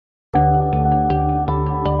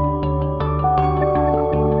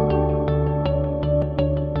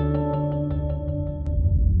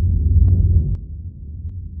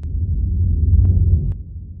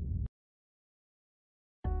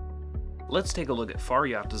Let's take a look at Farr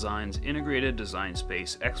Yacht Design's Integrated Design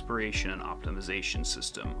Space Exploration and Optimization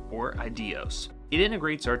System, or IDEOS. It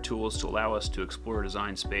integrates our tools to allow us to explore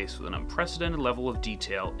design space with an unprecedented level of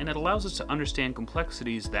detail, and it allows us to understand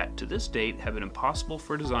complexities that, to this date, have been impossible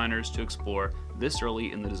for designers to explore this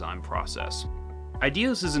early in the design process.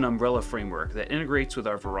 IDEOS is an umbrella framework that integrates with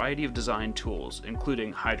our variety of design tools,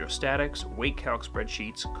 including hydrostatics, weight calc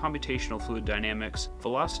spreadsheets, computational fluid dynamics,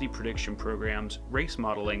 velocity prediction programs, race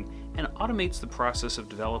modeling, and automates the process of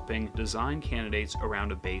developing design candidates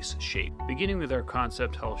around a base shape. Beginning with our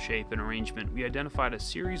concept hull shape and arrangement, we identified a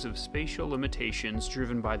series of spatial limitations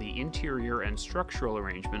driven by the interior and structural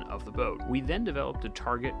arrangement of the boat. We then developed a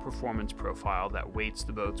target performance profile that weights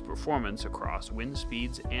the boat's performance across wind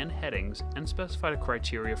speeds and headings, and specified a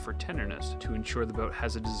criteria for tenderness to ensure the boat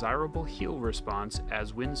has a desirable heel response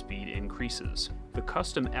as wind speed increases. The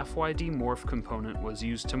custom FYD morph component was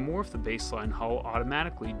used to morph the baseline hull,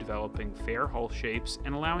 automatically developing fair hull shapes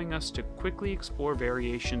and allowing us to quickly explore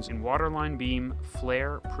variations in waterline beam,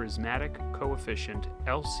 flare, prismatic coefficient,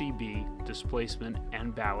 LCB, displacement,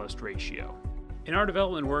 and ballast ratio. In our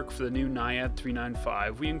development work for the new Najad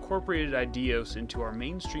 395, we incorporated IDEOS into our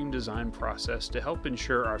mainstream design process to help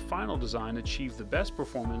ensure our final design achieved the best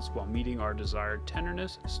performance while meeting our desired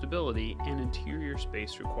tenderness, stability, and interior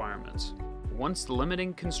space requirements. Once the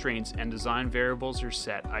limiting constraints and design variables are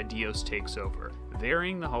set, IDEOS takes over,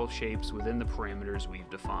 varying the hull shapes within the parameters we've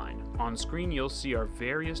defined. On screen, you'll see our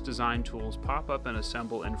various design tools pop up and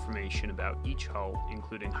assemble information about each hull,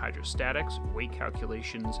 including hydrostatics, weight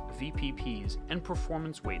calculations, VPPs, and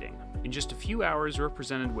performance weighting. In just a few hours, we're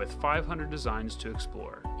presented with 500 designs to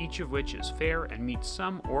explore, each of which is fair and meets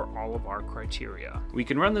some or all of our criteria. We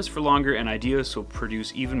can run this for longer, and IDEOS will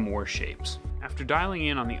produce even more shapes. After dialing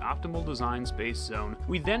in on the optimal design space zone,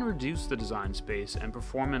 we then reduce the design space and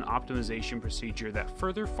perform an optimization procedure that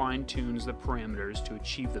further fine-tunes the parameters to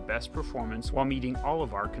achieve the best performance while meeting all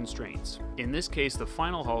of our constraints. In this case, the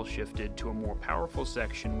final hull shifted to a more powerful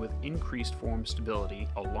section with increased form stability,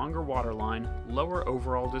 a longer waterline, lower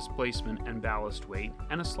overall displacement and ballast weight,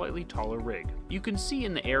 and a slightly taller rig. You can see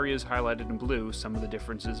in the areas highlighted in blue some of the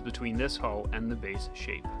differences between this hull and the base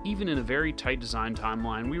shape. Even in a very tight design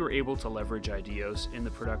timeline, we were able to leverage IDEOS in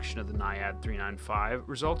the production of the Najad 395,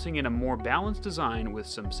 resulting in a more balanced design with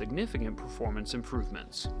some significant performance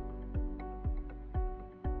improvements.